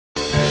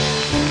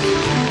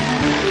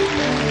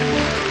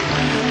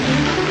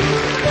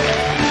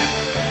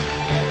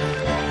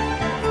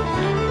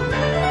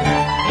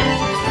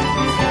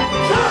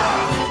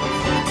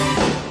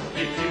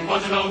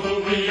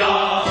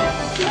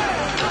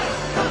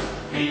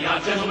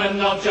Gentlemen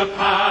of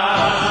Japan,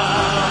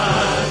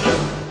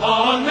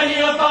 on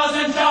many a buzz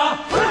and jar,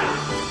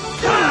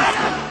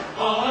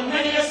 on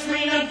many a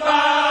screen and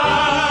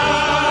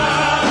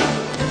fan,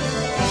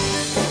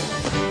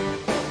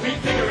 we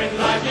figure in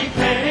lively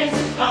paintings,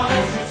 our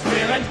attitudes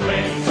clear and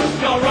plain.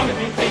 You're wrong if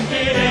you think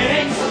it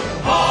ain't.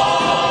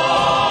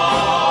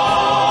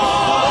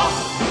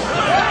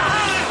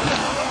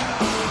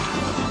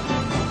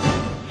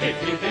 If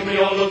you think we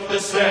all look the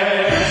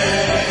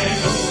same,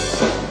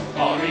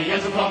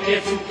 from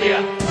here to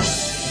here,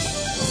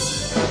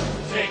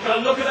 take a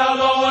look at our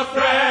lower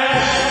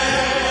frame.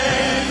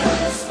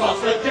 Spot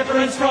the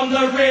difference from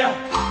the rear.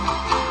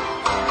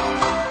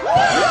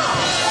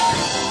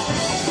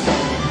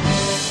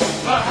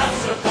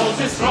 Perhaps the pose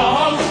is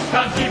wrong,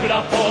 can't keep it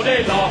up all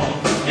day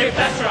long. If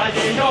that's your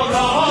idea, you're